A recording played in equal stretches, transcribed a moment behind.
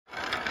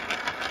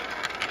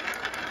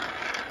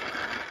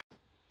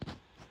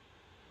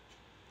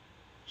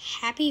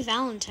Happy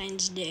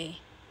Valentine's Day.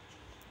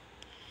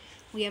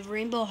 We have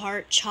rainbow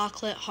heart,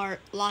 chocolate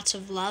heart, lots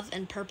of love,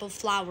 and purple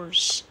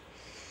flowers.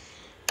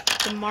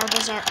 The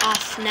marbles are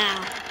off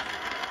now.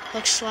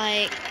 Looks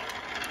like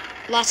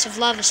lots of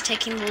love is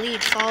taking the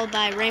lead, followed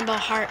by rainbow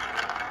heart.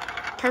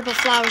 Purple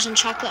flowers and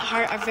chocolate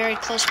heart are very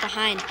close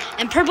behind.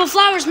 And purple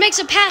flowers makes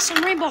a pass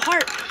on rainbow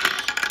heart.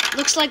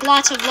 Looks like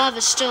lots of love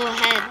is still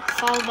ahead,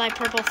 followed by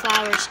purple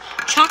flowers.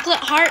 Chocolate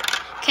heart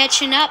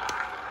catching up,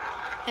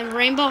 and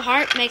rainbow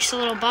heart makes a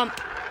little bump.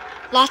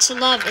 Lots of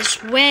love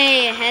is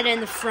way ahead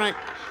in the front,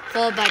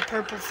 followed by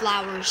purple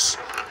flowers.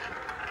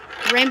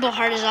 Rainbow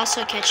heart is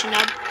also catching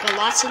up, but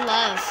lots of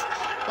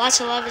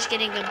love is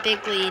getting a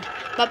big lead.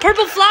 But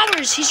purple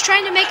flowers, he's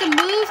trying to make a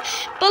move,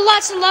 but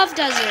lots of love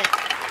does it.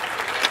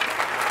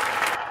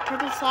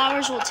 Purple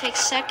flowers will take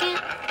second,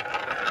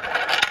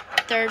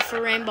 third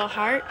for rainbow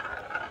heart,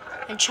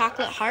 and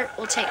chocolate heart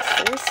will take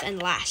fourth and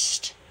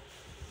last.